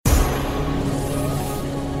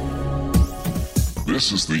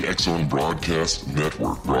This is the X-Zone Broadcast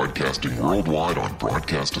Network, broadcasting worldwide on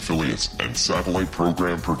broadcast affiliates and satellite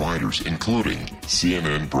program providers, including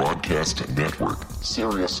CNN Broadcast Network,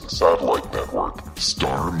 Sirius Satellite Network,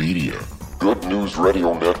 Star Media, Good News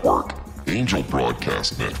Radio Network, Angel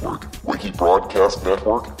Broadcast Network, Wiki Broadcast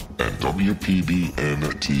Network, and WPBN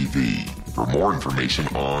TV. For more information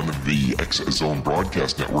on the X-Zone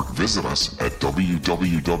Broadcast Network, visit us at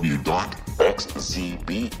www.xzbn.net.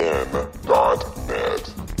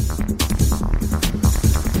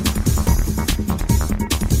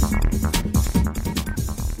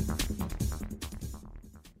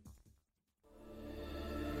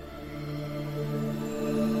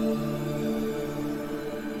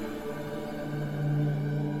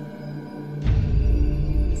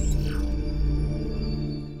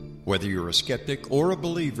 Whether you're a skeptic or a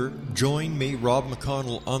believer, join me, Rob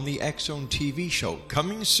McConnell, on the X-Zone TV show,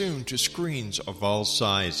 coming soon to screens of all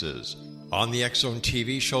sizes. On the X-Zone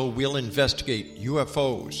TV show, we'll investigate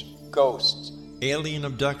UFOs, ghosts, alien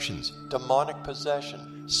abductions, demonic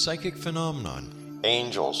possession, psychic phenomenon,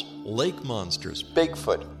 angels, lake monsters,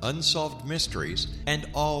 Bigfoot, unsolved mysteries, and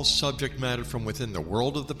all subject matter from within the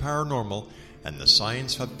world of the paranormal and the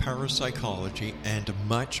science of parapsychology, and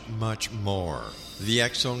much, much more. The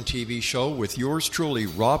X-Zone TV show with yours truly,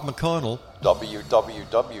 Rob McConnell,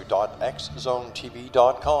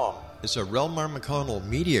 www.xzonetv.com, is a Relmar McConnell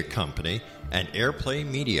media company and Airplay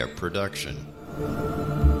Media production.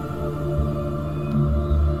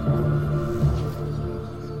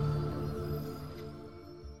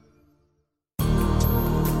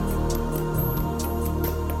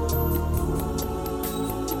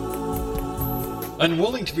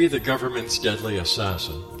 Unwilling to be the government's deadly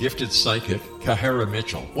assassin, gifted psychic Kahara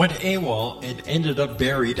Mitchell went AWOL and ended up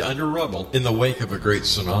buried under rubble in the wake of a great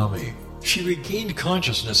tsunami. She regained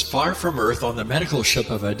consciousness far from Earth on the medical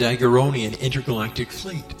ship of a Daguerrean intergalactic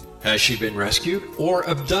fleet. Has she been rescued or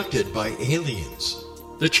abducted by aliens?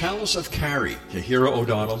 The Chalice of Carrie, Kahira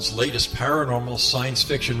O'Donnell's latest paranormal science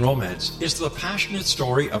fiction romance, is the passionate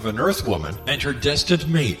story of an Earth woman and her destined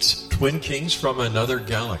mates, twin kings from another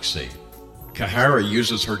galaxy. Kahara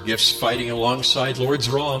uses her gifts fighting alongside Lords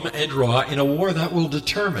Rom and Ra in a war that will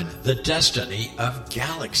determine the destiny of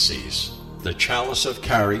galaxies. The Chalice of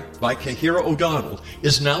Carrie by Kahira O'Donnell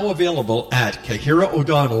is now available at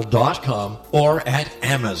KahiraO'Donnell.com or at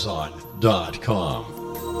Amazon.com.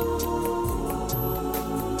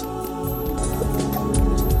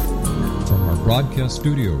 From our broadcast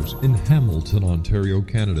studios in Hamilton, Ontario,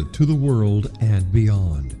 Canada, to the world and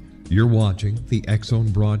beyond, you're watching the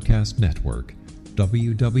X-Zone Broadcast Network,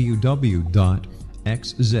 www.xzbn.net.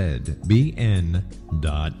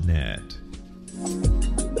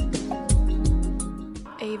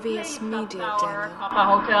 AVS Media Demo. Papa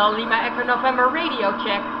Hotel Lima Echo November radio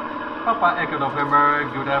check. Papa Echo November,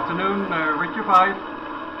 good afternoon, read you 5.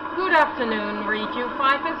 Good afternoon, read you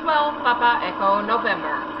 5 as well, Papa Echo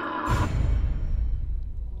November.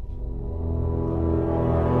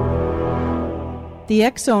 The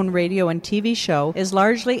X-Zone radio and TV show is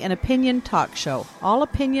largely an opinion talk show. All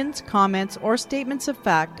opinions, comments, or statements of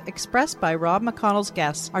fact expressed by Rob McConnell's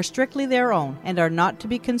guests are strictly their own and are not to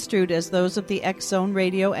be construed as those of the X-Zone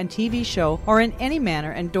radio and TV show or in any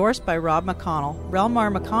manner endorsed by Rob McConnell, Relmar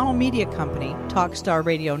McConnell Media Company, Talkstar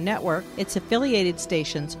Radio Network, its affiliated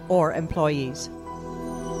stations, or employees.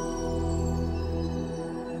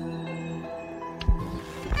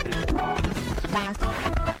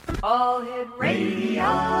 All Hit Radio.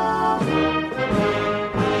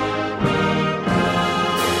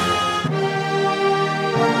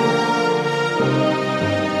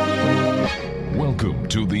 Welcome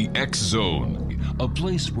to the X-Zone, a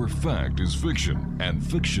place where fact is fiction and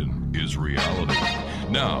fiction is reality.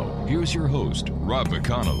 Now, here's your host, Rob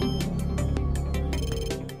McConnell.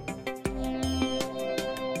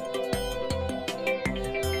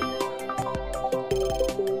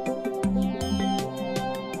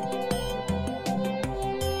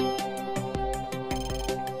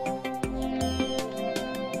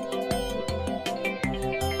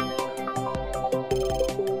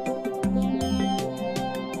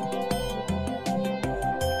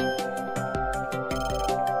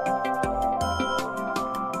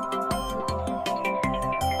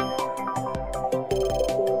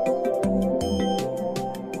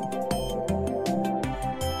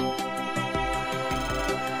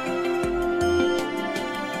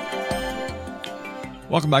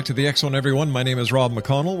 Welcome back to the X-Zone, everyone. My name is Rob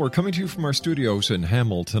McConnell. We're coming to you from our studios in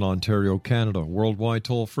Hamilton, Ontario, Canada. Worldwide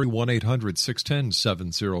toll-free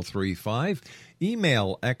 1-800-610-7035.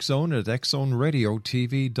 Email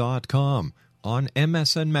xzone@xzoneradiotv.com. on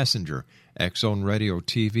MSN Messenger,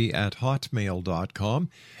 xzoneradiotv@hotmail.com,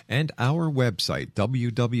 and our website,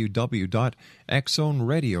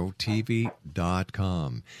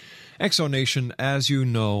 www.xzoneradiotv.com. Exonation, as you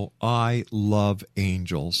know, I love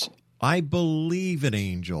angels. I believe in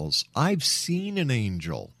angels. I've seen an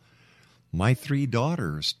angel. My 3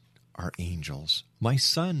 daughters are angels. My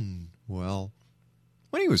son, well,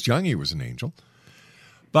 when he was young, he was an angel.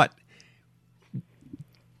 But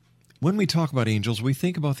when we talk about angels, we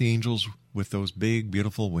think about the angels with those big,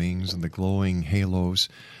 beautiful wings and the glowing halos.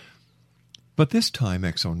 But this time,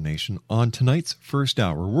 Exxon Nation, on tonight's first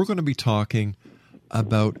hour, we're going to be talking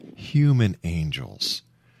about human angels.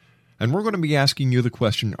 And we're going to be asking you the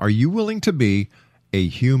question, are you willing to be a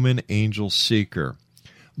human angel seeker?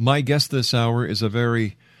 My guest this hour is a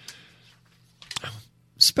very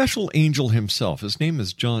special angel himself. His name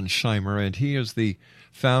is John SHIMER, and he is the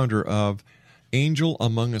founder of Angel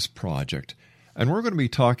Among Us Project. And we're going to be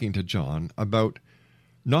talking to John about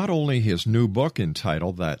not only his new book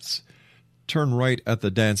entitled, that's Turn Right at the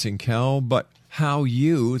Dancing Cow, but how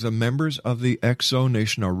you, the members of the Exo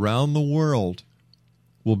Nation around the world,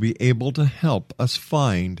 will be able to help us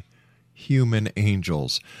find human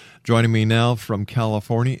angels. Joining me now from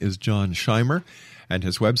California is John SHIMER, and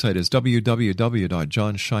his website is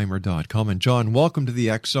www.johnshimer.com. And John, welcome to the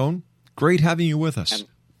X Zone. Great having you with us. And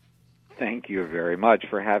thank you very much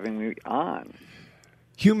for having me on.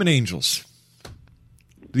 Human angels.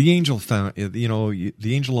 The Angel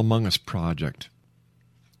the Angel Among Us Project.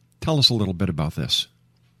 Tell us a little bit about this.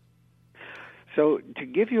 So to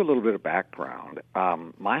give you a little bit of background,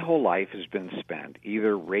 my whole life has been spent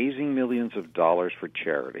either raising millions of dollars for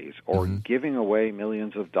charities or giving away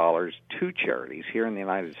millions of dollars to charities here in the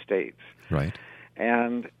United States. Right.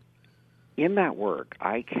 And in that work,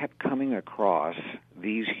 I kept coming across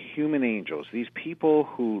these human angels, these people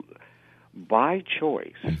who, by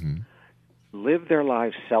choice, live their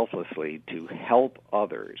lives selflessly to help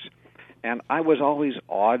others. And I was always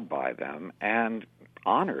awed by them and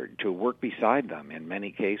honored to work beside them in many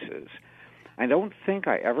cases. I don't think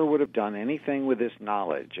I ever would have done anything with this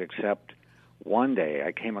knowledge except one day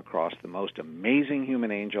I came across the most amazing human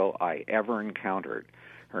angel I ever encountered.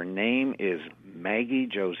 Her name is Maggie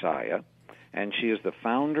Josiah, and she is the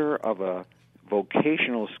founder of a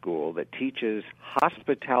vocational school that teaches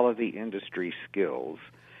hospitality industry skills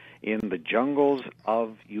in the jungles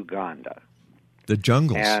of Uganda. The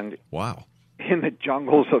jungles? And wow. In the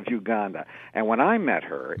jungles of Uganda. And when I met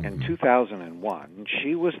her in 2001,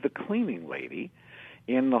 she was the cleaning lady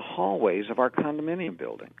in the hallways of our condominium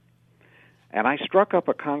building. And I struck up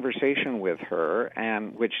a conversation with her,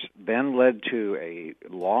 and which then led to a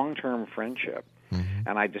long-term friendship.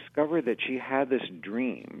 And I discovered that she had this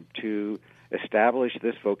dream to establish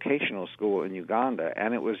this vocational school in Uganda,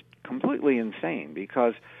 and it was completely insane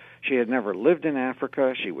because she had never lived in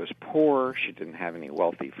Africa, she was poor, she didn't have any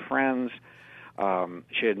wealthy friends,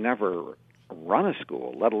 she had never run a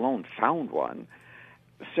school, let alone found one.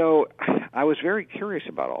 So I was very curious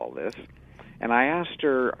about all this, and I asked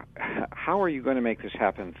her, how are you going to make this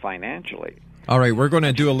happen financially? All right, we're going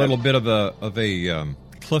to do a little bit of a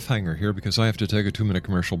cliffhanger here because I have to take a 2-minute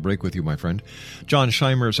commercial break with you, my friend. John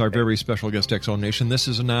SHIMER is our very special guest, Exxon Nation. This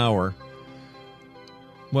is an hour.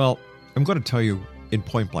 Well, I'm going to tell you in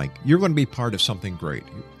point blank, you're going to be part of something great.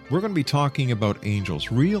 We're going to be talking about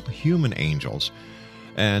angels, real human angels.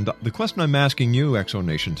 And the question I'm asking you, Exxon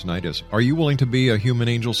Nation, tonight is, are you willing to be a human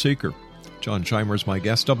angel seeker? John SHIMER is my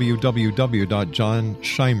guest,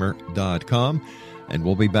 www.johnshimer.com. And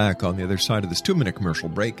we'll be back on the other side of this 2-minute commercial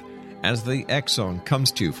break as the X Zone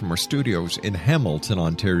comes to you from our studios in Hamilton,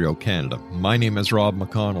 Ontario, Canada. My name is Rob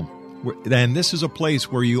McConnell, and this is a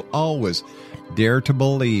place where you always dare to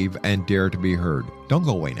believe and dare to be heard. Don't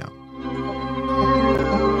go away now.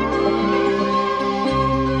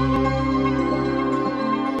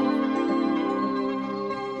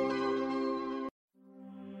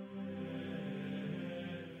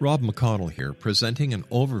 Rob McConnell here, presenting an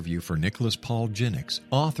overview for Nicholas Paul Jennings,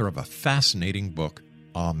 author of a fascinating book,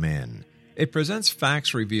 Amen. It presents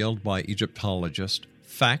facts revealed by Egyptologists,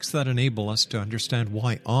 facts that enable us to understand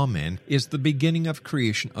why Amen is the beginning of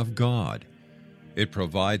creation of God. It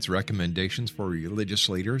provides recommendations for religious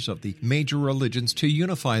leaders of the major religions to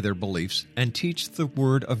unify their beliefs and teach the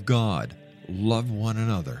Word of God. Love one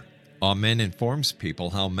another. Amen informs people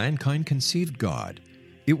how mankind conceived God.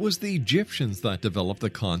 It was the Egyptians that developed the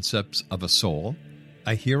concepts of a soul,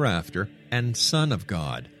 a hereafter, and Son of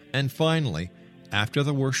God. And finally, after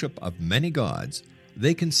the worship of many gods,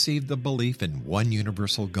 they conceived the belief in one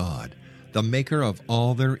universal God, the maker of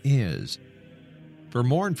all there is. For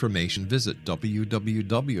more information, visit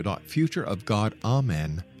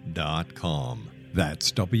www.futureofgodamen.com.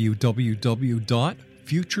 That's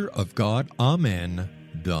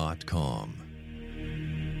www.futureofgodamen.com.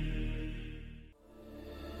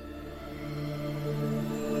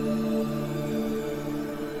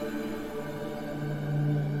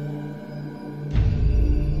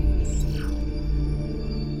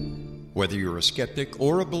 Whether you're a skeptic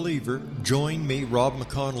or a believer, join me, Rob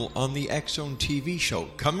McConnell, on the X-Zone TV show,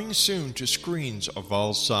 coming soon to screens of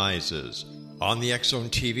all sizes. On the X-Zone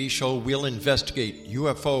TV show, we'll investigate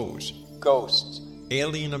UFOs, ghosts,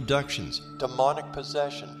 alien abductions, demonic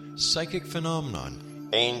possession, psychic phenomenon,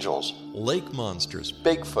 angels, lake monsters,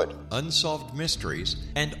 Bigfoot, unsolved mysteries,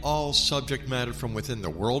 and all subject matter from within the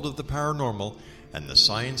world of the paranormal and the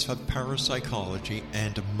science of parapsychology,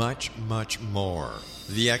 and much, much more.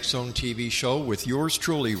 The X-Zone TV show with yours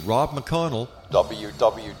truly, Rob McConnell,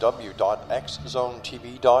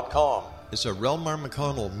 www.xzonetv.com, is a Relmar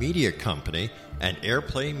McConnell media company and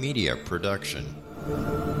Airplay Media production.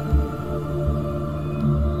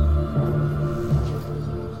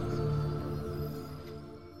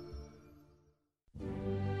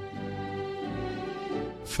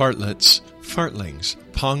 Fartlets, fartlings,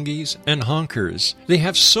 pongies, and honkers. They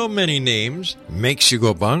have so many names, makes you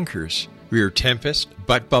go bonkers. Rear tempest,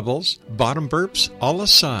 butt bubbles, bottom burps, all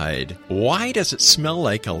aside. Why does it smell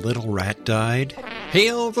like a little rat died?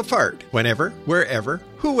 Hail the fart, whenever, wherever,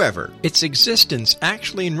 whoever. Its existence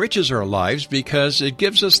actually enriches our lives because it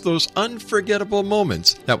gives us those unforgettable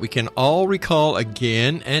moments that we can all recall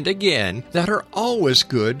again and again that are always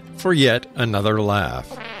good for yet another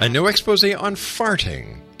laugh. A new expose on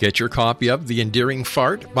farting. Get your copy of The Endearing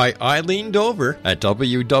Fart by Eileen Dover at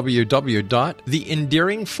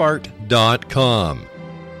www.theendearingfart.com.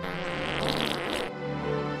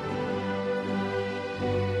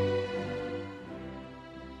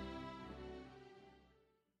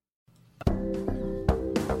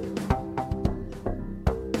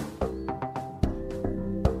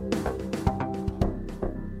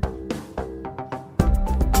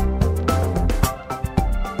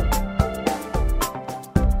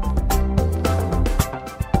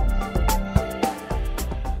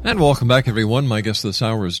 And welcome back, everyone. My guest this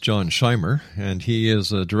hour is John SHIMER, and he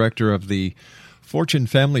is a director of the Fortune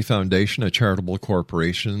Family Foundation, a charitable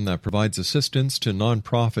corporation that provides assistance to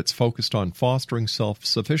nonprofits focused on fostering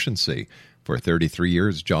self-sufficiency. For 33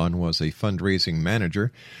 years, John was a fundraising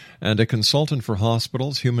manager and a consultant for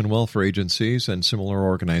hospitals, human welfare agencies, and similar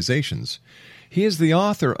organizations. He is the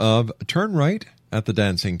author of Turn Right at the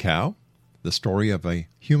Dancing Cow, the story of a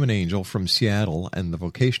human angel from Seattle and the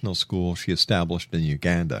vocational school she established in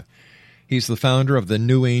Uganda. He's the founder of the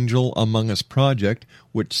New Angel Among Us project,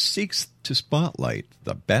 which seeks to spotlight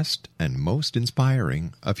the best and most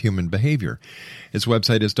inspiring of human behavior. His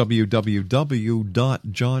website is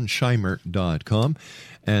www.johnshimer.com.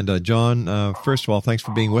 And John, first of all, thanks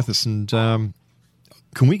for being with us. And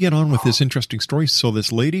can we get on with this interesting story? So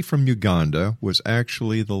this lady from Uganda was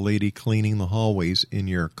actually the lady cleaning the hallways in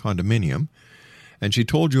your condominium, and she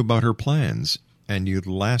told you about her plans. And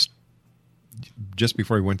just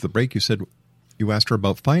before we went to the break, you said you asked her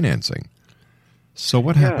about financing. So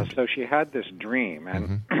what happened? Yeah, so she had this dream,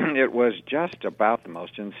 and it was just about the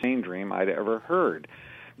most insane dream I'd ever heard,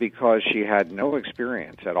 because she had no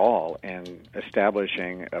experience at all in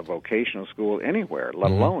establishing a vocational school anywhere,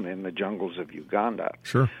 let alone in the jungles of Uganda.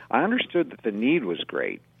 Sure. I understood that the need was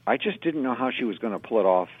great. I just didn't know how she was going to pull it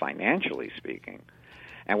off financially speaking.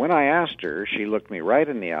 And when I asked her, she looked me right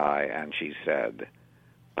in the eye and she said,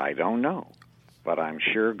 I don't know, but I'm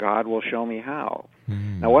sure God will show me how.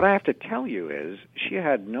 Now, what I have to tell you is she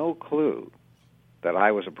had no clue that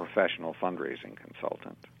I was a professional fundraising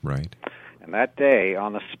consultant. Right. And that day,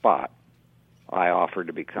 on the spot, I offered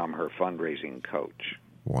to become her fundraising coach.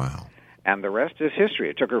 Wow. And the rest is history.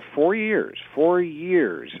 It took her 4 years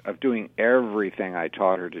of doing everything I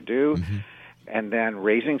taught her to do, and then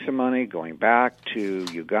raising some money, going back to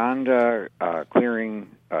Uganda, clearing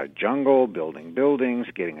a jungle, building buildings,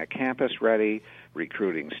 getting a campus ready,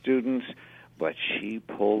 recruiting students. But she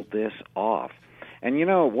pulled this off. And you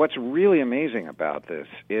know, what's really amazing about this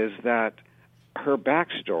is that her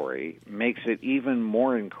backstory makes it even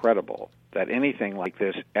more incredible that anything like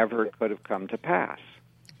this ever could have come to pass.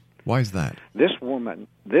 Why is that? This woman,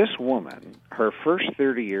 her first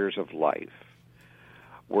 30 years of life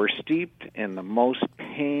were steeped in the most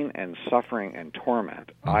pain and suffering and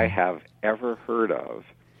torment I have ever heard of.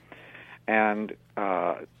 And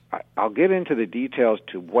I'll get into the details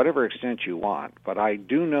to whatever extent you want, but I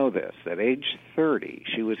do know this, that age 30,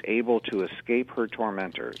 she was able to escape her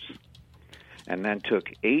tormentors and then took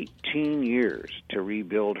 18 years to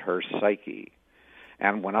rebuild her psyche.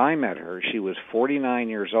 And when I met her, she was 49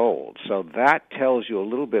 years old. So that tells you a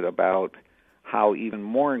little bit about how even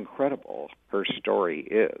more incredible her story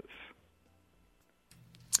is.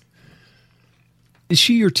 Is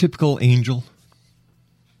she your typical angel?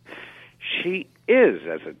 She is,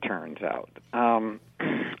 as it turns out.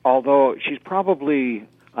 Although she's probably,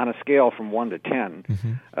 on a scale from 1 to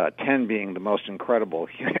 10, 10 being the most incredible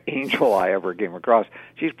angel I ever came across,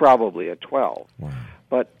 she's probably a 12. Wow.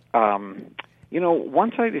 But,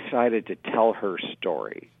 once I decided to tell her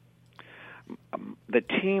story, the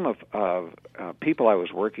team of people I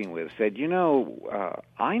was working with said,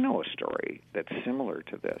 I know a story that's similar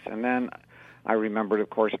to this. And then I remembered, of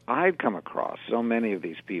course, I'd come across so many of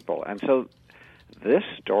these people. And so this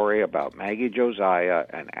story about Maggie Josiah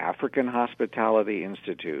and African Hospitality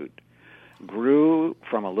Institute grew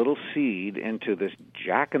from a little seed into this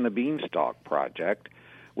Jack and the Beanstalk project,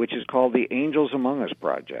 which is called the Angels Among Us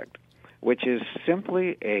Project, which is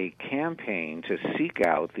simply a campaign to seek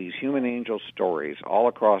out these human angel stories all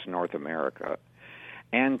across North America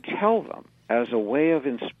and tell them as a way of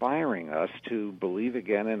inspiring us to believe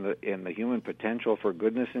again in the human potential for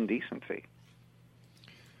goodness and decency.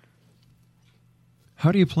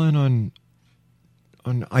 How do you plan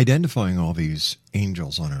on identifying all these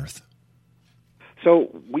angels on Earth? So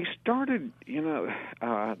we started,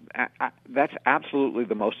 that's absolutely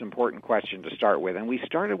the most important question to start with. And we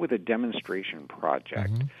started with a demonstration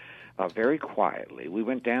project very quietly. We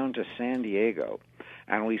went down to San Diego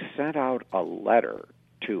and we sent out a letter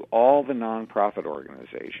to all the nonprofit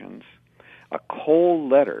organizations, a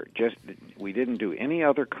cold letter. We didn't do any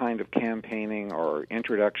other kind of campaigning or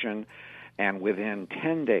introduction. And within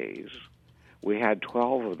 10 days, we had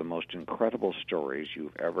 12 of the most incredible stories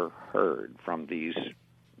you've ever heard from these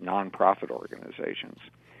nonprofit organizations.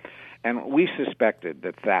 And we suspected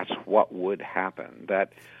that that's what would happen,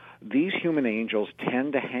 that these human angels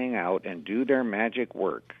tend to hang out and do their magic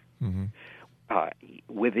work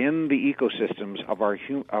within the ecosystems of our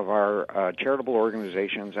charitable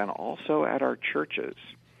organizations and also at our churches.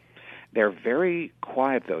 They're very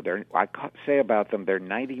quiet, though. I say about them, they're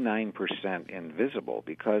 99% invisible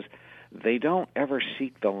because they don't ever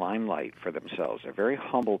seek the limelight for themselves. They're very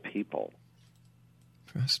humble people.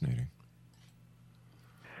 Fascinating.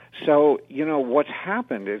 So, what's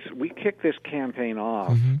happened is we kicked this campaign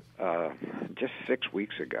off just 6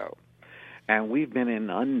 weeks ago, and we've been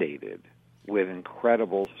inundated with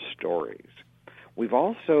incredible stories. We've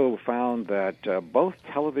also found that both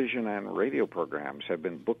television and radio programs have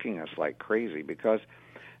been booking us like crazy because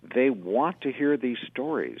they want to hear these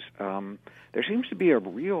stories. There seems to be a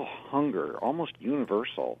real hunger, almost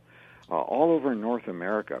universal, all over North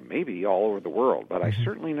America, maybe all over the world, but I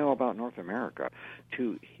certainly know about North America,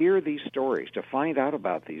 to hear these stories, to find out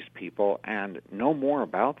about these people and know more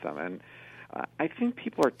about them. And I think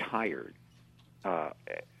people are tired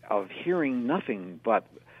of hearing nothing but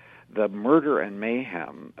the murder and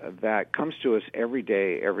mayhem that comes to us every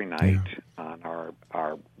day, every night on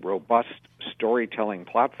our robust storytelling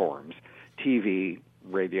platforms, TV,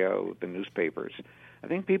 radio, the newspapers. I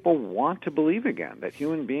think people want to believe again that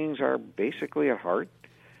human beings are basically at heart,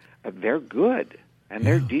 they're good and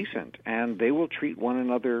they're decent and they will treat one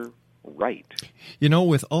another right.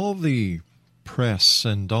 With all the press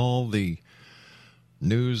and all the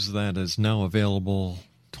news that is now available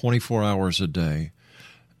 24 hours a day,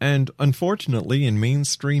 and unfortunately in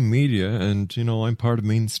mainstream media, and I'm part of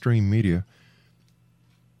mainstream media,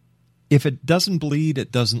 if it doesn't bleed,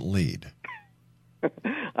 it doesn't lead.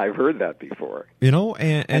 I've heard that before.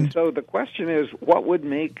 And so the question is, what would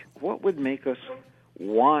make us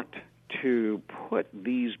want to put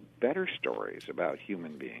these better stories about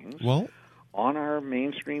human beings on our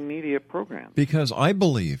mainstream media program? Because I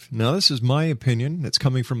believe, now this is my opinion, it's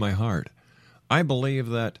coming from my heart, I believe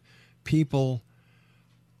that people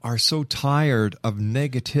are so tired of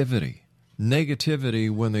negativity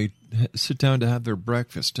when they sit down to have their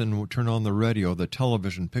breakfast and turn on the radio, the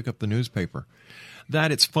television, pick up the newspaper,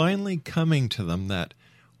 that it's finally coming to them that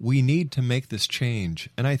we need to make this change.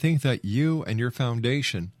 And I think that you and your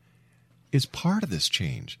foundation is part of this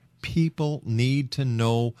change. People need to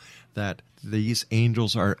know that these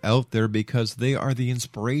angels are out there because they are the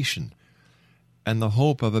inspiration and the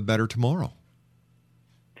hope of a better tomorrow.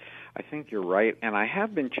 I think you're right, and I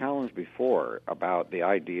have been challenged before about the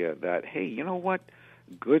idea that, hey, you know what?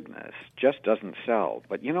 Goodness just doesn't sell.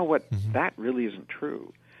 But you know what? That really isn't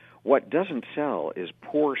true. What doesn't sell is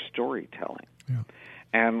poor storytelling. Yeah.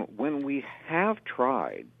 And when we have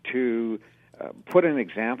tried to put an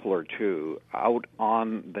example or two out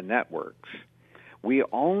on the networks, We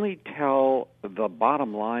only tell the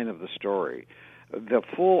bottom line of the story. The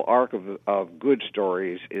full arc of good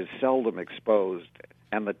stories is seldom exposed,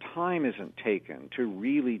 and the time isn't taken to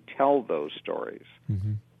really tell those stories.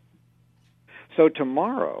 Mm-hmm. So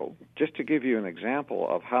tomorrow, just to give you an example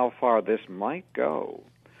of how far this might go,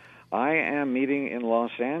 I am meeting in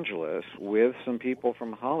Los Angeles with some people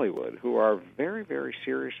from Hollywood who are very, very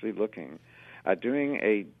seriously looking at doing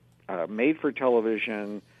a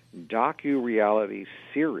made-for-television docu-reality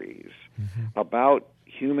series about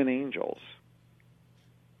human angels.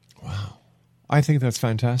 Wow. I think that's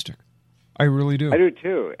fantastic. I really do. I do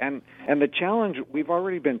too. And the challenge, we've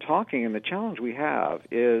already been talking, and the challenge we have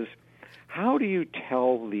is, how do you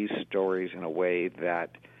tell these stories in a way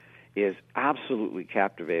that is absolutely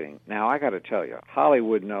captivating? Now, I got to tell you,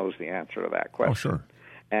 Hollywood knows the answer to that question. Oh, sure.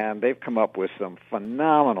 And they've come up with some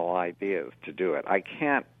phenomenal ideas to do it. I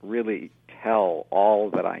can't really tell all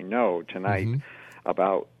that I know tonight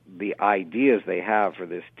about the ideas they have for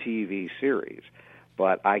this TV series,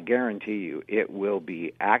 but I guarantee you it will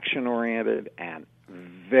be action-oriented and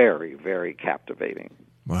very, very captivating.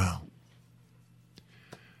 Wow.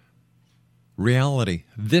 Reality.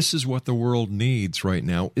 This is what the world needs right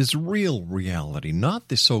now, is real reality, not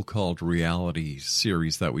the so-called reality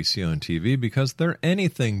series that we see on TV, because they're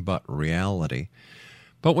anything but reality.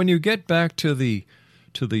 But when you get back to the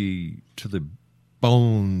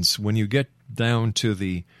bones, when you get down to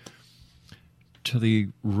the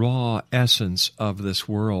raw essence of this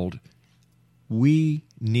world, we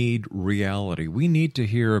need reality. We need to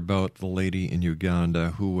hear about the lady in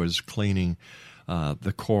Uganda who was cleaning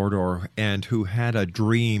the corridor and who had a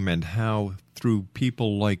dream, and how through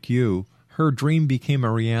people like you, her dream became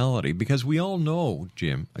a reality. Because we all know,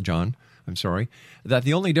 John, that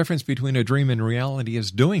the only difference between a dream and reality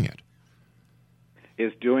is doing it.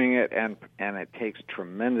 And it takes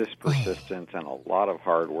tremendous persistence and a lot of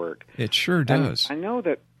hard work. It sure does. And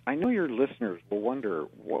I know your listeners will wonder,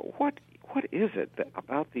 what is it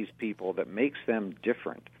about these people that makes them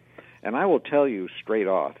different? And I will tell you straight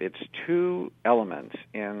off, it's two elements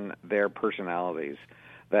in their personalities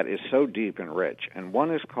that is so deep and rich. And one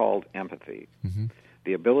is called empathy,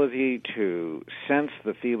 the ability to sense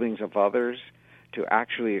the feelings of others, to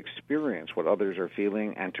actually experience what others are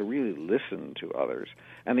feeling, and to really listen to others.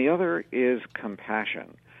 And the other is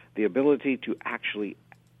compassion, the ability to actually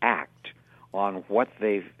act on what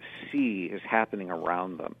they see is happening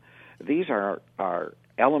around them. These are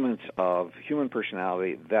elements of human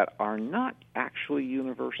personality that are not actually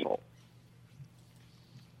universal.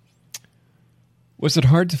 Was it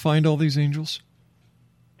hard to find all these angels?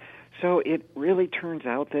 So it really turns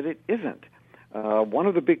out that it isn't. One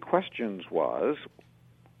of the big questions was,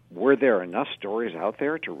 were there enough stories out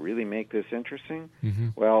there to really make this interesting?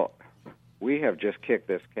 Well, we have just kicked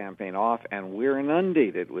this campaign off, and we're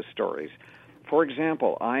inundated with stories. For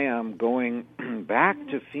example, I am going back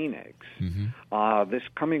to Phoenix this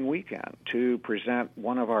coming weekend to present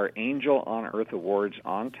one of our Angel on Earth Awards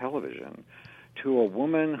on television to a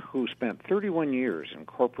woman who spent 31 years in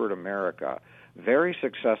corporate America, very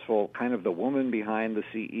successful, kind of the woman behind the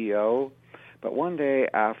CEO. But one day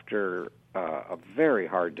after a very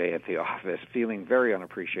hard day at the office, feeling very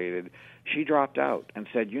unappreciated, she dropped out and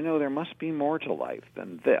said, there must be more to life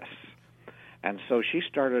than this. And so she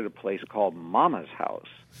started a place called Mama's House,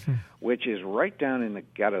 which is right down in the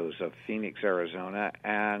ghettos of Phoenix, Arizona,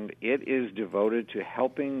 and it is devoted to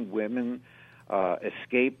helping women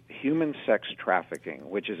escape human sex trafficking,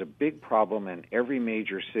 which is a big problem in every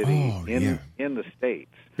major city in the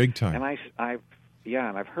States. Big time. And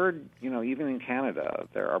I've heard, even in Canada,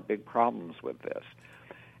 there are big problems with this.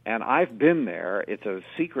 And I've been there. It's a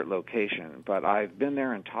secret location, but I've been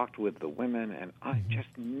there and talked with the women, and I'm just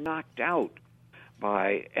knocked out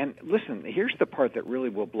by... And listen, here's the part that really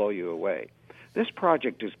will blow you away. This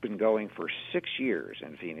project has been going for 6 years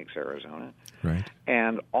in Phoenix, Arizona. Right.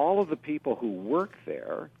 And all of the people who work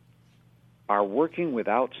there are working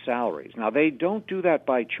without salaries. Now, they don't do that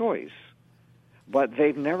by choice, but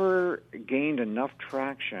they've never gained enough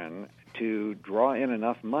traction to draw in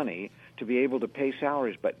enough money to be able to pay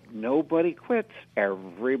salaries. But nobody quits.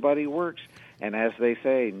 Everybody works. And as they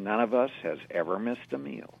say, none of us has ever missed a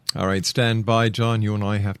meal. All right, stand by, John. You and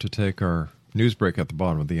I have to take our news break at the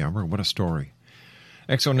bottom of the hour. What a story.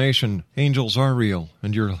 Exonation, angels are real,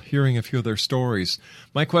 and you're hearing a few of their stories.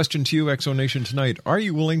 My question to you, Exonation, tonight, are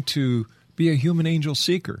you willing to be a human angel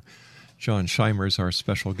seeker? John SHIMER is our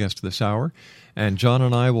special guest this hour, and John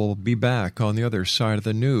and I will be back on the other side of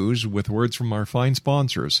the news with words from our fine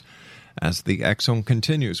sponsors. as the X Zone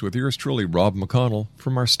continues with yours truly, Rob McConnell,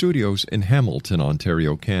 from our studios in Hamilton,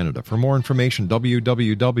 Ontario, Canada. For more information,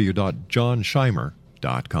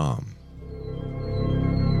 www.johnshimer.com.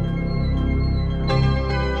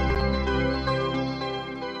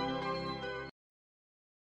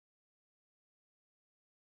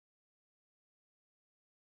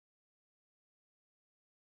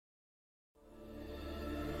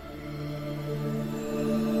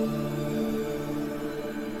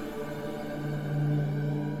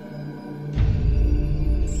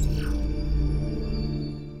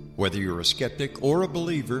 Whether you're a skeptic or a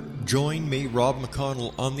believer, join me, Rob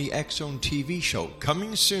McConnell, on the X Zone TV show,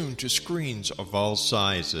 coming soon to screens of all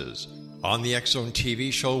sizes. On the X Zone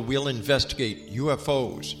TV show, we'll investigate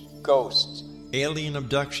UFOs, ghosts, alien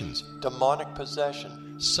abductions, demonic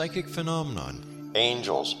possession, psychic phenomenon,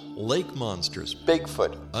 angels, lake monsters,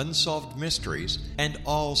 Bigfoot, unsolved mysteries, and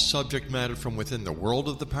all subject matter from within the world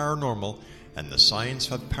of the paranormal and the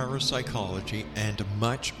science of parapsychology, and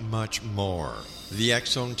much, much more. The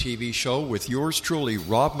X Zone TV show with yours truly,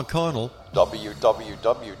 Rob McConnell,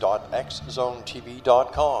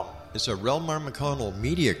 www.xzonetv.com, is a Relmar McConnell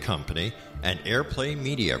media company and Airplay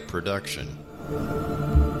Media production.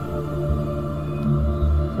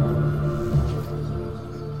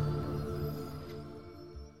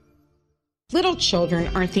 Little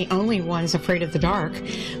children aren't the only ones afraid of the dark.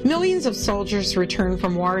 Millions of soldiers return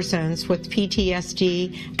from war zones with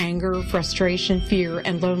PTSD, anger, frustration, fear,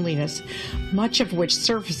 and loneliness, much of which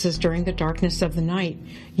surfaces during the darkness of the night.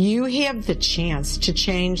 You have the chance to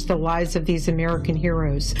change the lives of these American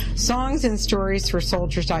heroes. Songs and Stories for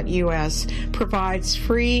Soldiers.us provides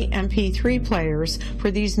free MP3 players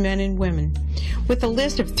for these men and women. With a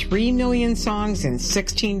list of 3 million songs in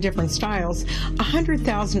 16 different styles,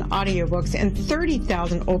 100,000 audiobooks, and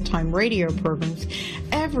 30,000 old-time radio programs,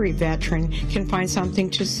 every veteran can find something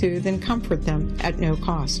to soothe and comfort them at no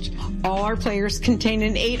cost. All our players contain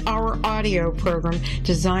an 8-hour audio program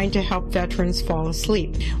designed to help veterans fall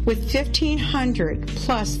asleep. With 1,500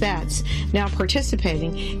 plus vets now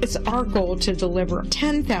participating, it's our goal to deliver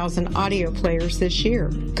 10,000 audio players this year.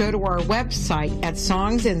 Go to our website at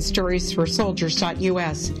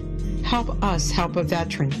songsandstoriesforsoldiers.us. Help us help a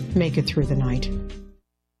veteran make it through the night.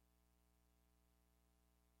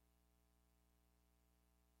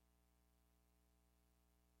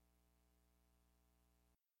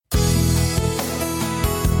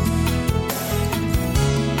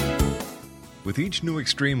 With each new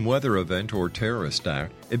extreme weather event or terrorist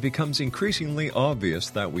act, it becomes increasingly obvious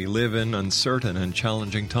that we live in uncertain and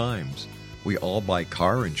challenging times. We all buy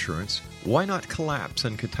car insurance. Why not collapse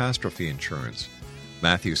and catastrophe insurance?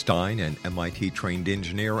 Matthew Stein, an MIT-trained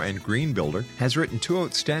engineer and green builder, has written 2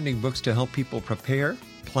 outstanding books to help people prepare,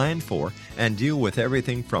 plan for, and deal with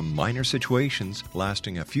everything from minor situations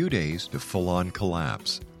lasting a few days to full-on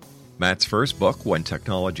collapse. Matt's first book, When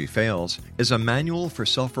Technology Fails, is a manual for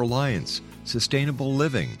self-reliance, sustainable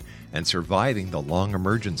living, and surviving the long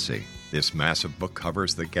emergency. This massive book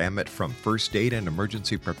covers the gamut from first aid and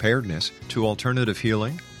emergency preparedness to alternative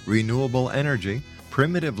healing, renewable energy,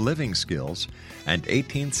 primitive living skills, and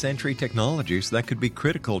 18th century technologies that could be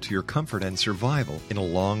critical to your comfort and survival in a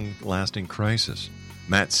long-lasting crisis.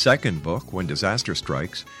 Matt's second book, When Disaster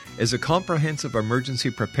Strikes, is a comprehensive emergency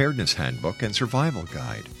preparedness handbook and survival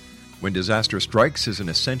guide. When Disaster Strikes is an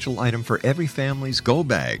essential item for every family's go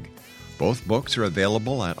bag. Both books are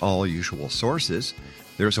available at all usual sources.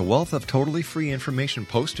 There's a wealth of totally free information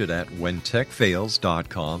posted at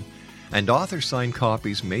whentechfails.com, and author-signed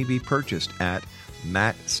copies may be purchased at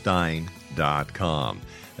mattstein.com.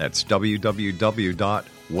 That's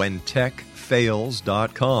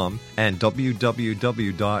www.whentechfails.com and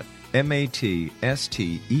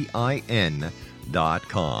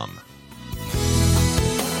www.mattstein.com.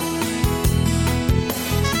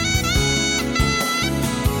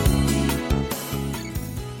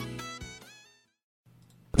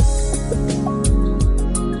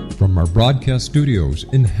 From our broadcast studios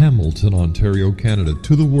in Hamilton, Ontario, Canada,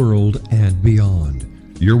 to the world and beyond,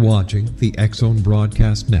 you're watching the X Zone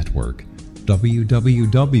Broadcast Network,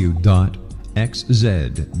 www.xzbn.net.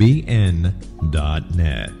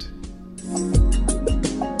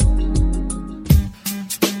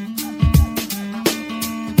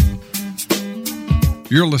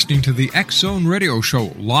 You're listening to the X-Zone Radio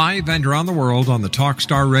Show, live and around the world on the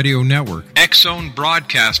Talkstar Radio Network, X-Zone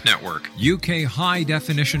Broadcast Network, UK High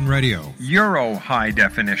Definition Radio, Euro High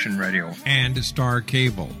Definition Radio, and Star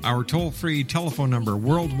Cable. Our toll-free telephone number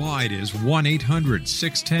worldwide is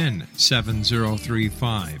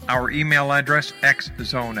 1-800-610-7035. Our email address,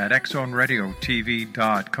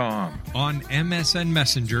 xzone@xzoneradiotv.com. On MSN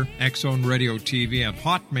Messenger,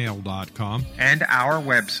 xzoneradiotv@hotmail.com, and our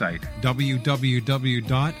website,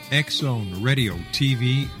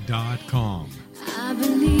 www.xzoneradiotv.com. I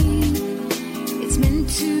believe it's meant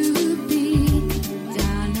to be,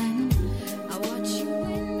 darling. I watch you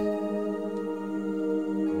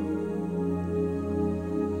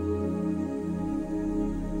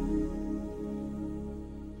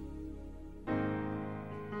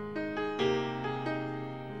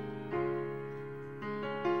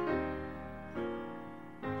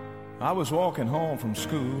I was walking home from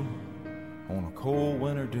school on a cold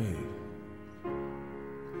winter day.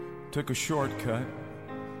 Took a shortcut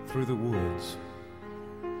through the woods,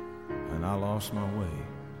 and I lost my way.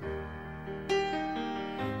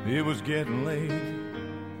 It was getting late,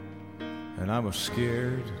 and I was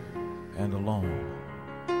scared and alone.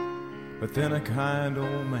 But then a kind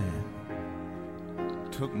old man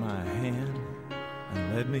took my hand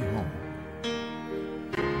and led me home.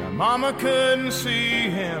 Now Mama couldn't see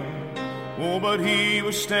him, oh, but he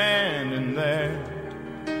was standing there.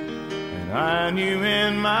 And I knew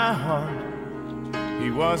in my heart he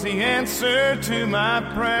was the answer to my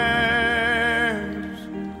prayers.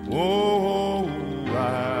 Oh,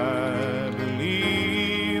 I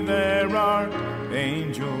believe there are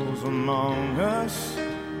angels among us,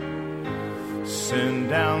 sent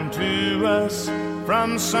down to us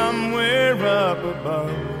from somewhere up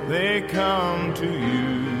above. They come to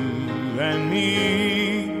you and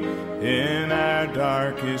me in our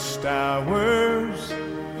darkest hours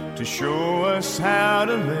to show us how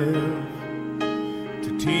to live,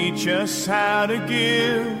 to teach us how to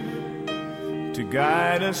give, to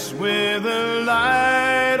guide us with the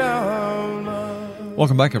light of love.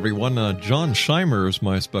 Welcome back, everyone. John SHIMER is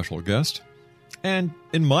my special guest. And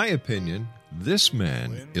in my opinion, this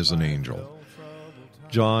man is an angel.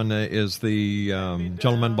 John is the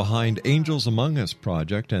gentleman behind Angels Among Us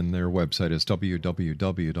Project, and their website is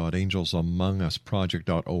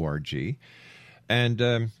www.angelsamongususproject.org.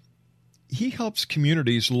 And he helps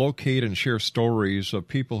communities locate and share stories of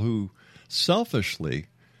people who selfishly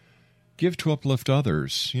give to uplift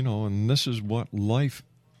others, you know, and this is what life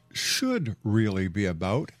should really be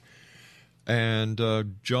about. And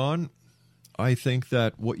John, I think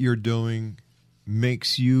that what you're doing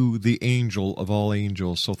makes you the angel of all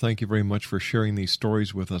angels. So thank you very much for sharing these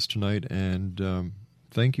stories with us tonight, and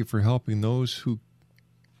thank you for helping those who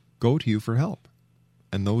go to you for help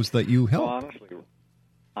and those that you help. Well,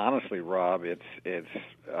 honestly, Rob, it's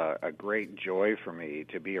a great joy for me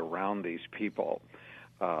to be around these people.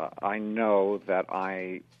 I know that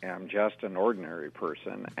I am just an ordinary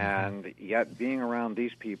person, and yet being around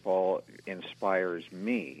these people inspires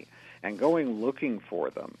me, and going looking for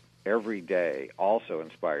them every day also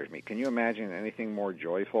inspires me. Can you imagine anything more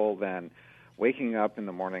joyful than waking up in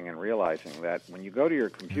the morning and realizing that when you go to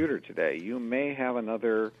your computer today, you may have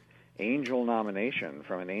another angel nomination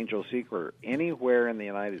from an angel seeker anywhere in the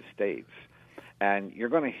United States, and you're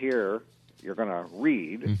going to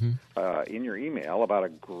read in your email about a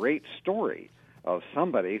great story of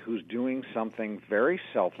somebody who's doing something very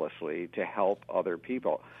selflessly to help other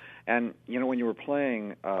people. And, you know, when you were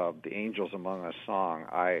playing the Angels Among Us song,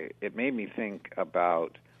 it made me think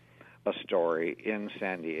about a story in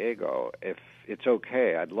San Diego. If it's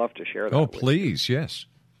okay, I'd love to share that with you. Oh, please, yes.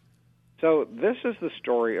 So this is the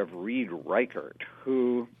story of Reed Reichert,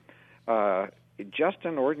 who just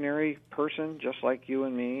an ordinary person, just like you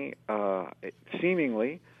and me,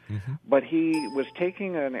 seemingly, but he was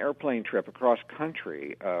taking an airplane trip across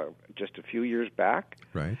country just a few years back,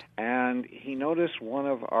 right? And he noticed one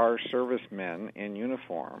of our servicemen in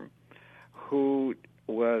uniform who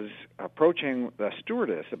was approaching the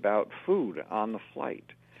stewardess about food on the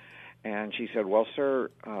flight. And she said, well, sir,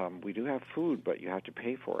 we do have food, but you have to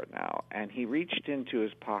pay for it now. And he reached into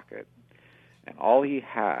his pocket, and all he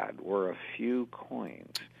had were a few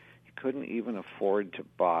coins. He couldn't even afford to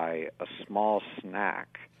buy a small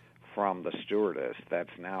snack from the stewardess.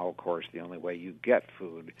 That's now, of course, the only way you get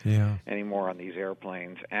food anymore on these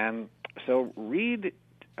airplanes. And so Reed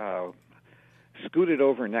scooted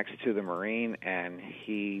over next to the Marine, and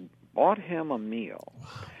he bought him a meal.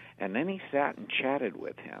 And then he sat and chatted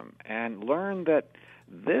with him and learned that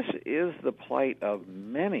this is the plight of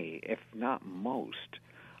many, if not most,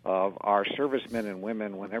 of our servicemen and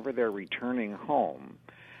women whenever they're returning home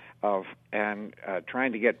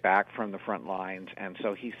trying to get back from the front lines. And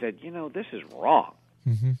so he said, this is wrong.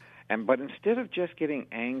 Mm-hmm. But instead of just getting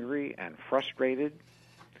angry and frustrated,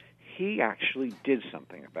 he actually did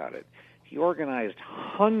something about it. He organized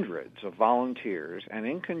hundreds of volunteers, and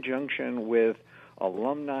in conjunction with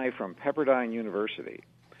alumni from Pepperdine University,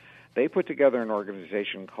 they put together an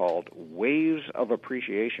organization called Waves of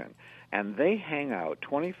Appreciation, and they hang out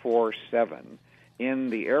 24/7 in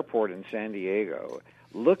the airport in San Diego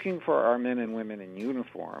looking for our men and women in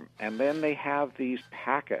uniform, and then they have these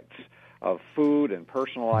packets of food and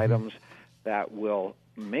personal items that will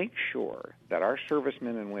make sure that our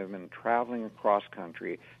servicemen and women traveling across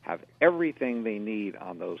country have everything they need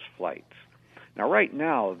on those flights. Now, right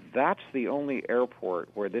now, that's the only airport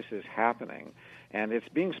where this is happening, and it's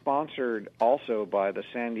being sponsored also by the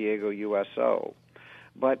San Diego USO.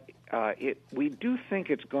 But we do think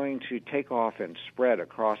it's going to take off and spread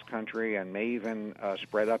across country and may even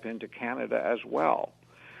spread up into Canada as well.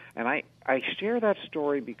 And I share that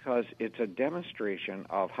story because it's a demonstration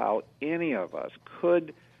of how any of us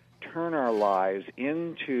could turn our lives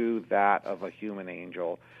into that of a human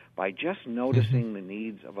angel by just noticing the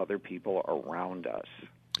needs of other people around us.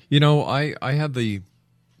 I had the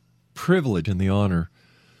privilege and the honor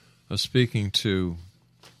of speaking to,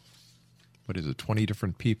 20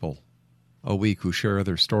 different people a week who share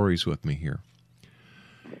their stories with me here.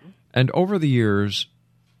 And over the years,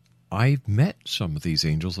 I've met some of these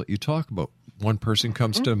angels that you talk about. One person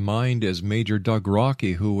comes to mind as Major Doug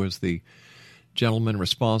Rocky, who was the gentleman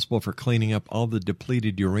responsible for cleaning up all the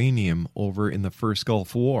depleted uranium over in the first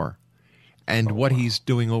Gulf War. And what he's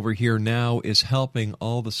doing over here now is helping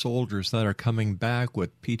all the soldiers that are coming back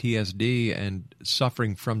with PTSD and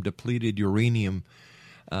suffering from depleted uranium,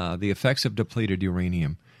 the effects of depleted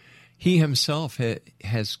uranium. He himself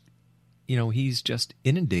has, he's just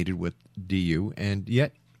inundated with DU, and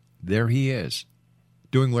yet there he is,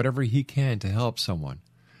 doing whatever he can to help someone.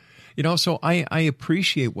 So I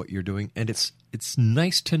appreciate what you're doing, and it's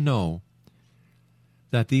nice to know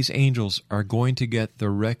that these angels are going to get the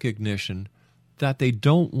recognition that they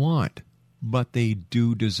don't want, but they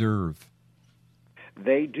do deserve.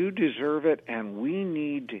 They do deserve it, and we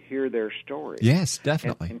need to hear their story. Yes,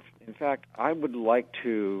 definitely. In fact, I would like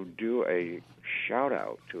to do a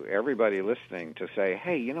shout-out to everybody listening to say,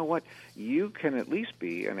 hey, you know what? You can at least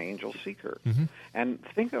be an angel seeker. Mm-hmm. And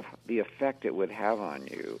think of the effect it would have on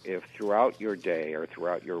you if throughout your day or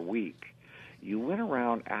throughout your week you went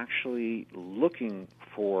around actually looking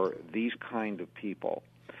for these kind of people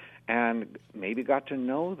and maybe got to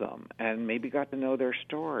know them and maybe got to know their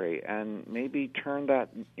story and maybe turned that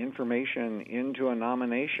information into a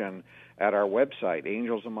nomination at our website,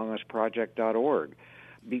 angelsamongus.org.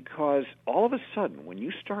 Because all of a sudden, when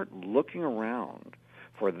you start looking around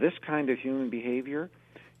for this kind of human behavior,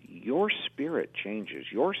 your spirit changes,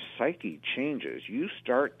 your psyche changes. You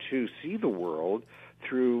start to see the world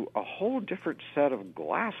through a whole different set of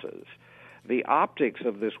glasses. The optics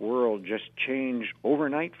of this world just change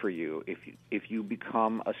overnight for you if you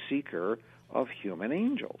become a seeker of human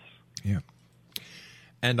angels. Yeah.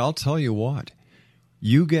 And I'll tell you what.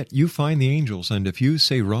 You find the angels, and if you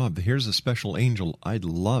say, Rob, here's a special angel, I'd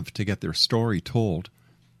love to get their story told.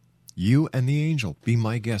 You and the angel, be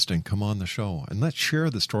my guest and come on the show. And let's share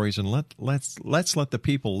the stories, and let's let the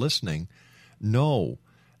people listening know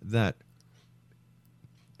that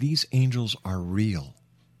these angels are real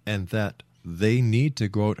and that they need to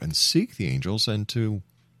go out and seek the angels and to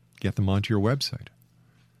get them onto your website.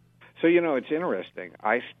 So, it's interesting.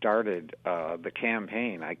 I started the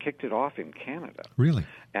campaign. I kicked it off in Canada. Really?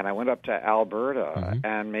 And I went up to Alberta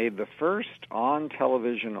and made the first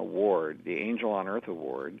on-television award, the Angel on Earth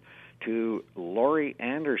Award, to Laurie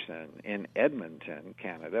Anderson in Edmonton,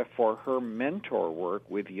 Canada, for her mentor work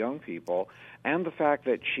with young people and the fact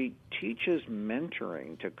that she teaches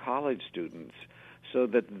mentoring to college students so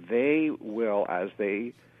that they will, as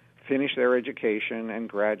they finish their education and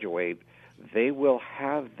graduate, they will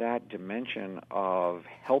have that dimension of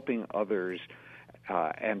helping others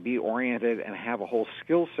and be oriented and have a whole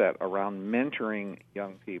skill set around mentoring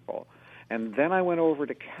young people. And then I went over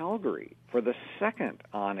to Calgary for the second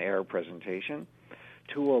on-air presentation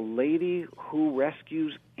to a lady who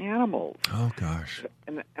rescues animals. Oh, gosh.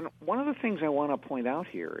 And one of the things I want to point out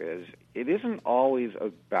here is it isn't always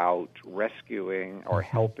about rescuing or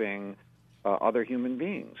helping other human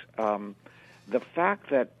beings. The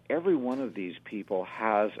fact that every one of these people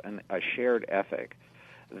has a shared ethic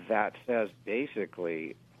that says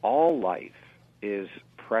basically all life is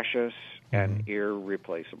precious and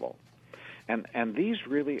irreplaceable. And these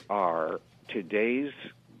really are today's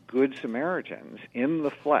Good Samaritans in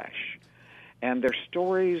the flesh. And their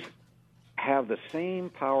stories have the same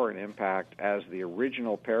power and impact as the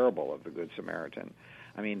original parable of the Good Samaritan.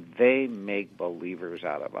 I mean, they make believers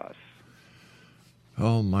out of us.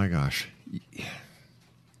 Oh, my gosh.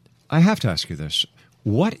 I have to ask you this.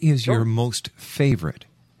 What is your most favorite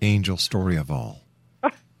angel story of all?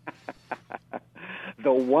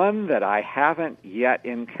 The one that I haven't yet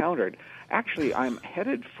encountered. Actually, I'm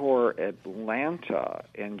headed for Atlanta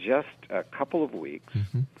in just a couple of weeks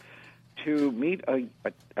to meet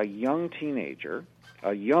a young teenager.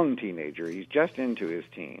 He's just into his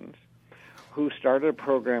teens, who started a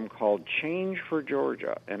program called Change for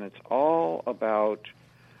Georgia, and it's all about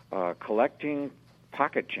collecting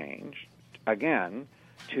pocket change, again,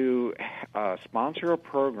 to sponsor a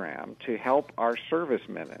program to help our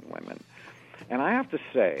servicemen and women. And I have to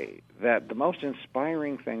say that the most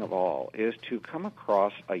inspiring thing of all is to come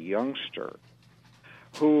across a youngster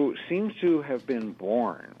who seems to have been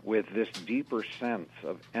born with this deeper sense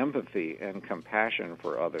of empathy and compassion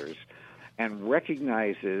for others and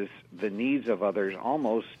recognizes the needs of others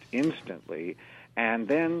almost instantly and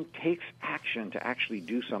then takes action to actually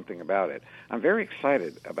do something about it. I'm very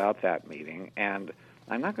excited about that meeting, and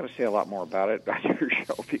I'm not going to say a lot more about it on your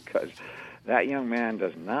show because that young man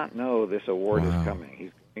does not know this award is coming.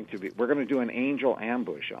 He's going to be. We're going to do an angel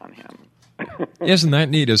ambush on him. Isn't that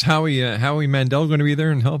neat? Is Howie Mandel going to be there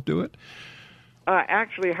and help do it?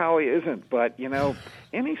 Actually, Howie isn't, but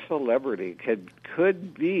any celebrity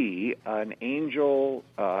could be an angel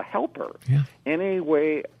helper. Yeah.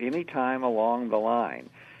 Any time along the line.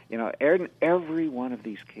 In every one of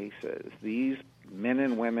these cases, these men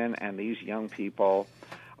and women and these young people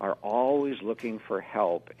are always looking for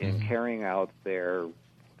help in carrying out their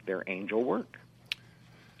angel work.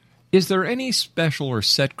 Is there any special or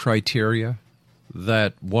set criteria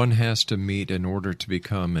that one has to meet in order to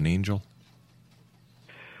become an angel?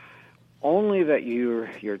 Only that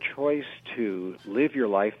your choice to live your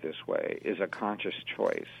life this way is a conscious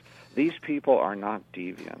choice. These people are not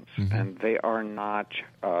deviants, and they are not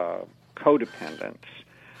codependents.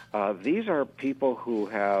 These are people who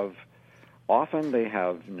often they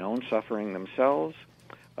have known suffering themselves.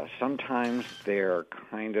 Sometimes they're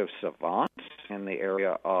kind of savants in the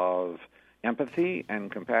area of empathy and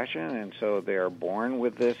compassion, and so they're born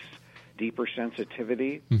with this deeper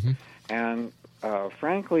sensitivity. And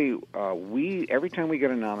frankly, every time we get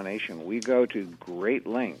a nomination, we go to great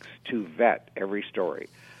lengths to vet every story.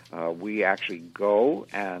 We actually go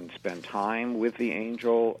and spend time with the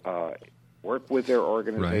angel, work with their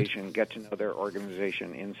organization, get to know their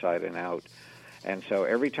organization inside and out. And so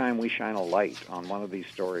every time we shine a light on one of these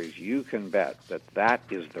stories, you can bet that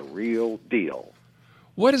is the real deal.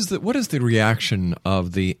 What is the reaction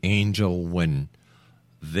of the angel when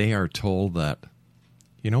they are told that,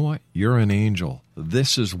 you know what, you're an angel,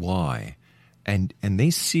 this is why, and they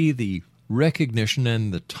see the recognition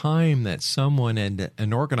and the time that someone and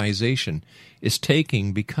an organization is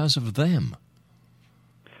taking because of them?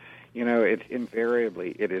 It's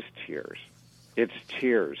invariably, it is tears. It's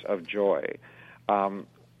tears of joy.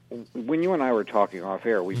 When you and I were talking off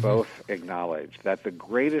air, we both acknowledged that the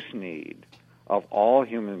greatest need of all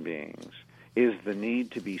human beings is the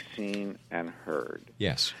need to be seen and heard.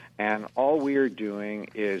 Yes. And all we're doing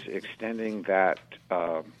is extending that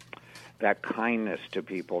kindness to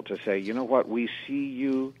people to say, you know what, we see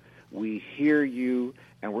you, we hear you,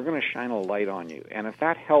 and we're going to shine a light on you. And if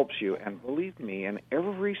that helps you, and believe me, in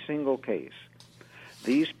every single case,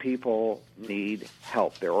 these people need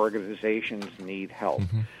help. Their organizations need help.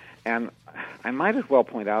 And I might as well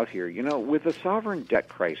point out here, with the sovereign debt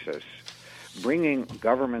crisis bringing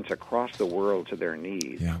governments across the world to their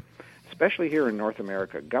knees, especially here in North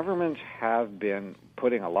America, governments have been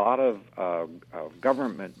putting a lot of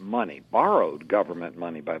government money, borrowed government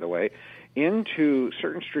money, by the way, into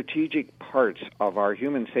certain strategic parts of our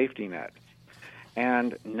human safety net.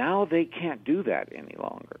 And now they can't do that any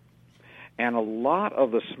longer. And a lot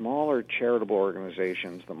of the smaller charitable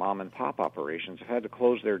organizations, the mom-and-pop operations, have had to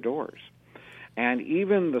close their doors. And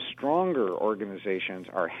even the stronger organizations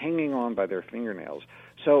are hanging on by their fingernails.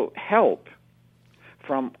 So help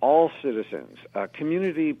from all citizens,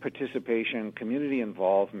 community participation, community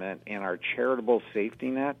involvement in our charitable safety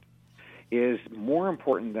net is more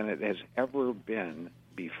important than it has ever been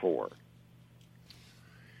before.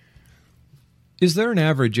 Is there an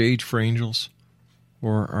average age for angels?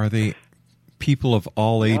 Or are they people of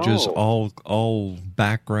all ages, all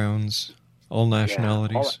backgrounds, all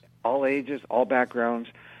nationalities? All ages, all backgrounds,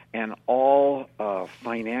 and all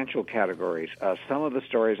financial categories. Some of the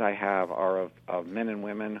stories I have are of men and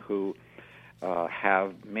women who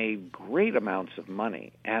have made great amounts of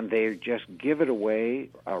money, and they just give it away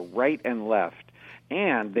right and left.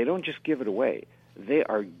 And they don't just give it away. They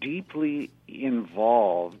are deeply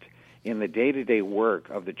involved in the day-to-day work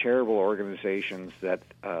of the charitable organizations that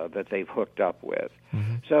they've hooked up with.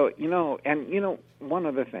 Mm-hmm. So, one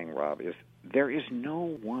other thing, Rob, is there is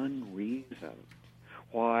no one reason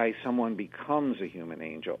why someone becomes a human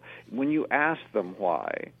angel. When you ask them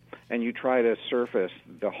why, and you try to surface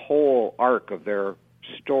the whole arc of their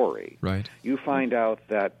story, right, you find out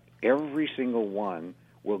that every single one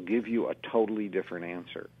will give you a totally different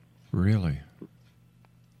answer. Really?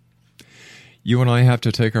 You and I have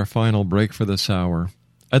to take our final break for this hour.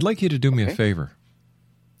 I'd like you to do me a favor.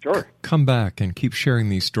 Sure. Come back and keep sharing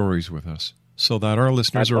these stories with us so that our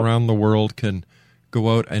listeners around the world can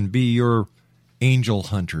go out and be your angel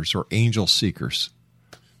hunters or angel seekers.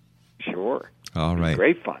 Sure. All right.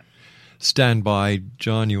 Great fun. Stand by.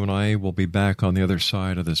 John, you and I will be back on the other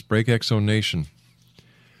side of this break. X-Zone Nation.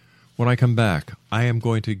 When I come back, I am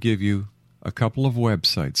going to give you a couple of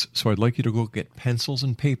websites. So I'd like you to go get pencils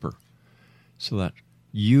and paper so that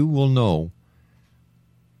you will know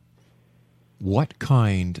what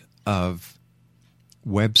kind of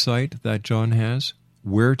website that John has,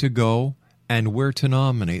 where to go, and where to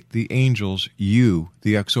nominate the angels you,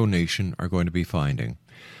 the X-Zone Nation, are going to be finding.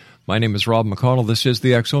 My name is Rob McConnell. This is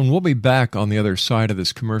the X-Zone. We'll be back on the other side of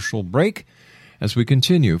this commercial break as we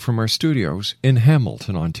continue from our studios in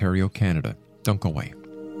Hamilton, Ontario, Canada. Don't go away.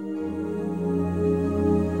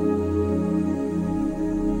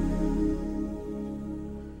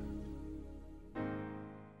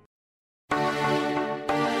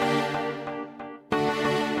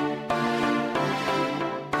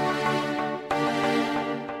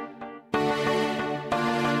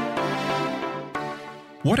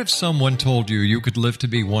 What if someone told you you could live to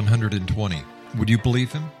be 120? Would you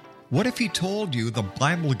believe him? What if he told you the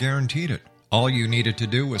Bible guaranteed it? All you needed to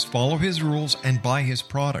do was follow his rules and buy his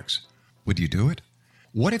products. Would you do it?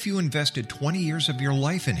 What if you invested 20 years of your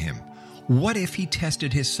life in him? What if he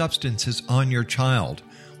tested his substances on your child?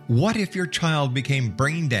 What if your child became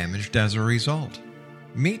brain damaged as a result?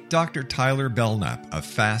 Meet Dr. Tyler Belknap, a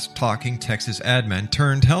fast-talking Texas admin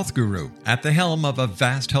turned health guru. At the helm of a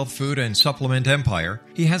vast health food and supplement empire,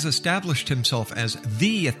 he has established himself as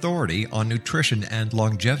the authority on nutrition and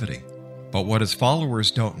longevity. But what his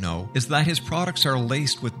followers don't know is that his products are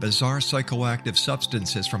laced with bizarre psychoactive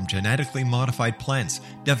substances from genetically modified plants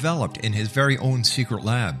developed in his very own secret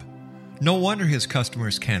lab. No wonder his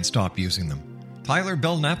customers can't stop using them. Tyler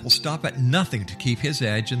Belknap will stop at nothing to keep his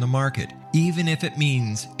edge in the market, even if it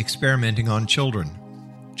means experimenting on children.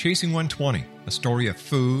 Chasing 120, a story of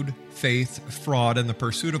food, faith, fraud, and the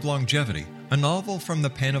pursuit of longevity, a novel from the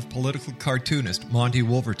pen of political cartoonist Monty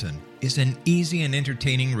Wolverton, is an easy and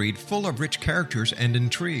entertaining read full of rich characters and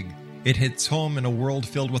intrigue. It hits home in a world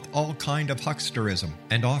filled with all kind of hucksterism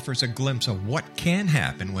and offers a glimpse of what can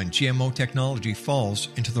happen when GMO technology falls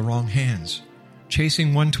into the wrong hands. Chasing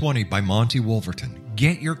 120 by Monty Wolverton.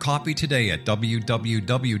 Get your copy today at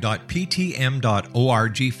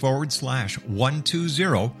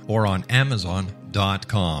www.ptm.org/120 or on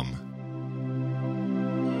Amazon.com.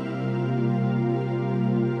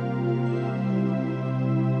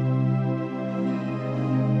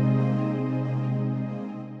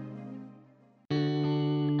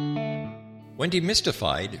 When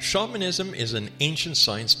demystified, shamanism is an ancient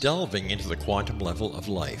science delving into the quantum level of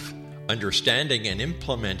life. Understanding and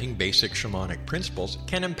implementing basic shamanic principles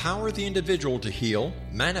can empower the individual to heal,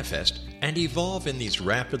 manifest, and evolve in these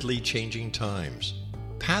rapidly changing times.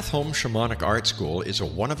 Path Home Shamanic Art School is a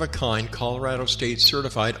one-of-a-kind Colorado State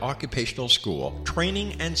certified occupational school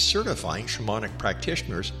training and certifying shamanic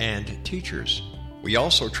practitioners and teachers. We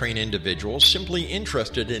also train individuals simply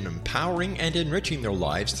interested in empowering and enriching their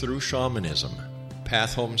lives through shamanism.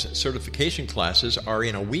 Path Home's certification classes are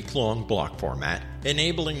in a week-long block format,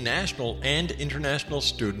 enabling national and international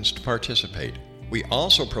students to participate. We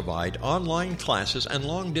also provide online classes and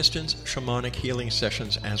long-distance shamanic healing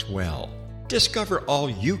sessions as well. Discover all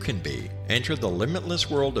you can be. Enter the limitless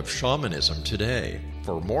world of shamanism today.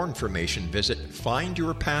 For more information, visit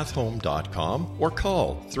findyourpathhome.com or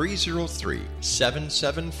call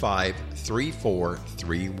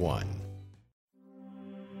 303-775-3431.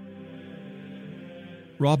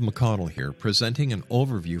 Rob McConnell here, presenting an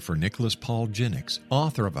overview for Nicholas Paul Jennings,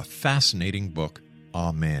 author of a fascinating book,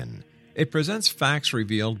 Amen. It presents facts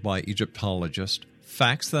revealed by Egyptologists,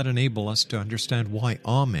 facts that enable us to understand why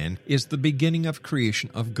Amen is the beginning of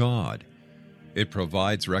creation of God. It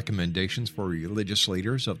provides recommendations for religious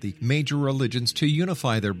leaders of the major religions to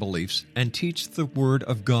unify their beliefs and teach the Word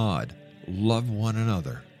of God. Love one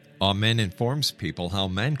another. Amen informs people how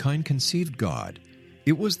mankind conceived God.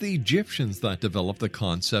 It was the Egyptians that developed the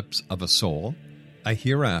concepts of a soul, a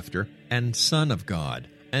hereafter, and Son of God.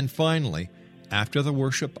 And finally, after the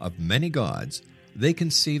worship of many gods, they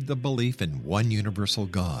conceived the belief in one universal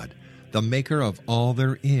God, the maker of all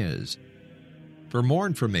there is. For more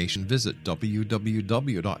information, visit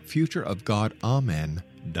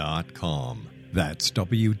www.futureofgodamen.com. That's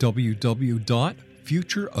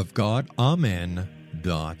www.futureofgodamen.com. I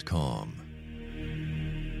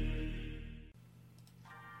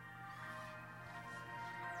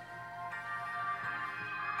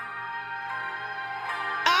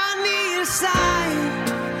need a sign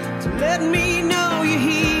to let me know you're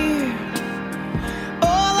here.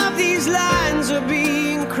 All of these lines are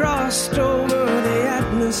being crossed over the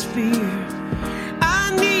atmosphere.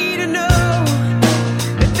 I need to know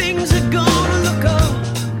that things are gonna look up,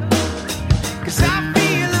 'cause I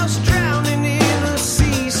feel us drowning in a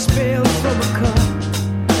sea spilled from a cup.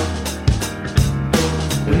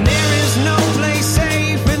 When there is no place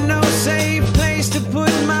safe and no safe place to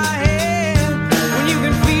put my head, when you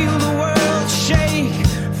can feel the world shake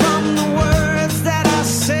from the words that I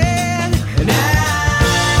said, and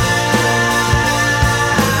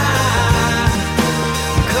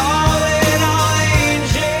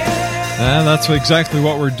And that's exactly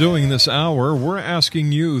what we're doing this hour. We're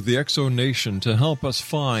asking you, the Exo Nation, to help us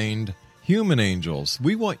find human angels.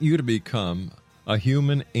 We want you to become a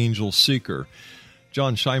human angel seeker.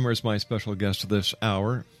 John SHIMER is my special guest this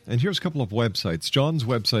hour. And here's a couple of websites. John's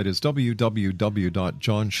website is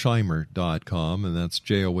www.johnshimer.com, and that's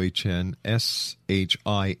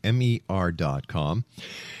JOHNSHIMER.com.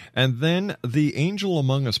 And then the Angel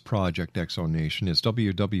Among Us Project, Exo Nation, is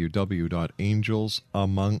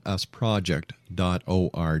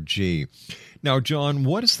www.angelsamongus.org. Now, John,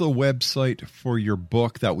 what is the website for your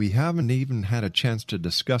book that we haven't even had a chance to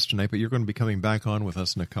discuss tonight, but you're going to be coming back on with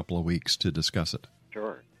us in a couple of weeks to discuss it?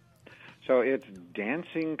 Sure. So it's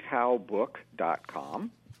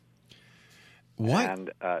dancingcowbook.com. What?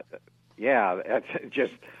 And, that's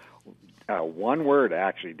just one word,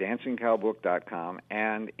 actually, dancingcowbook.com.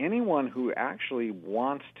 And anyone who actually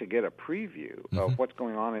wants to get a preview of what's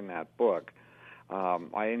going on in that book,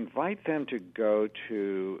 I invite them to go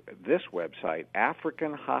to this website,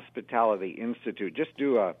 African Hospitality Institute. Just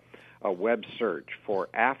do a web search for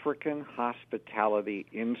African Hospitality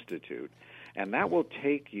Institute, and that will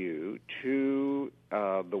take you to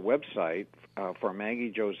the website for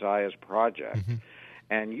Maggie Josiah's project.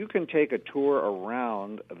 And you can take a tour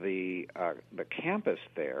around the campus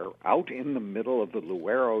there, out in the middle of the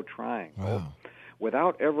Luero Triangle,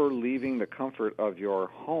 without ever leaving the comfort of your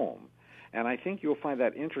home. And I think you'll find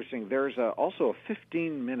that interesting. There's also a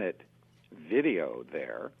 15-minute video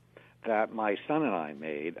there that my son and I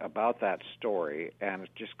made about that story, and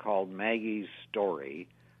it's just called Maggie's Story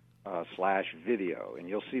 /video, and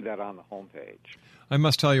you'll see that on the homepage. I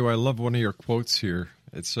must tell you, I love one of your quotes here.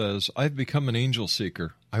 It says, "I've become an angel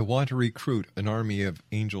seeker. I want to recruit an army of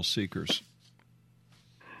angel seekers."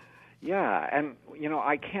 Yeah, and,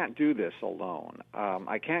 I can't do this alone.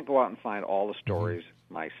 I can't go out and find all the stories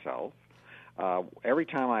myself. Every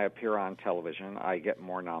time I appear on television, I get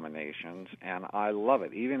more nominations, and I love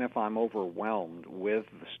it. Even if I'm overwhelmed with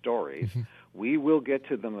the stories, we will get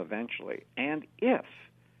to them eventually. And if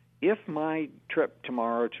my trip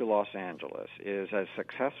tomorrow to Los Angeles is as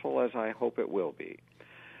successful as I hope it will be,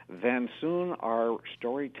 then soon our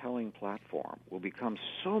storytelling platform will become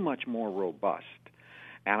so much more robust,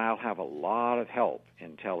 and I'll have a lot of help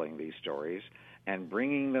in telling these stories and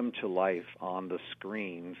bringing them to life on the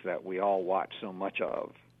screens that we all watch so much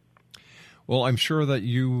of. Well, I'm sure that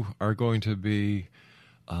you are going to be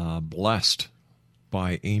blessed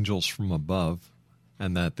by angels from above,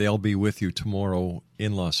 and that they'll be with you tomorrow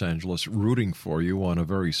in Los Angeles, rooting for you on a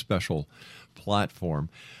very special platform.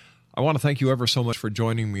 I want to thank you ever so much for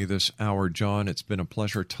joining me this hour, John. It's been a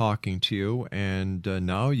pleasure talking to you, and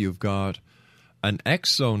now you've got an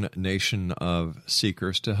X-Zone nation of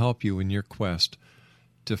seekers to help you in your quest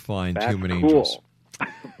to find human angels.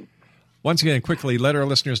 Once again, quickly, let our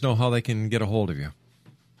listeners know how they can get a hold of you.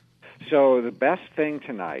 So the best thing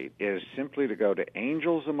tonight is simply to go to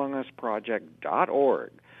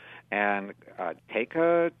angelsamongus.org and take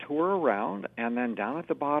a tour around, and then down at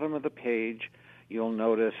the bottom of the page, you'll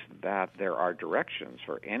notice that there are directions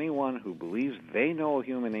for anyone who believes they know a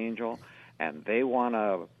human angel and they want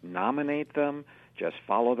to nominate them. Just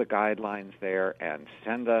follow the guidelines there and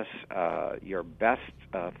send us your best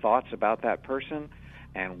thoughts about that person,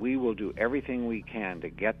 and we will do everything we can to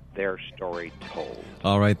get their story told.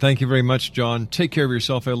 All right. Thank you very much, John. Take care of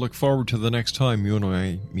yourself. I look forward to the next time you and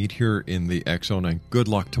I meet here in the X Zone, and good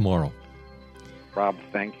luck tomorrow. Rob,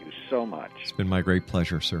 thank you so much. It's been my great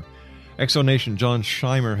pleasure, sir. X Zone Nation, John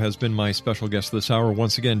SHIMER has been my special guest this hour.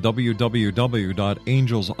 Once again,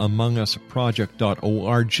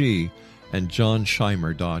 www.angelsamongus.project.org and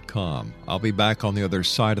johnshimer.com. I'll be back on the other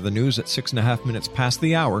side of the news at 6.5 minutes past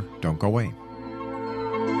the hour. Don't go away.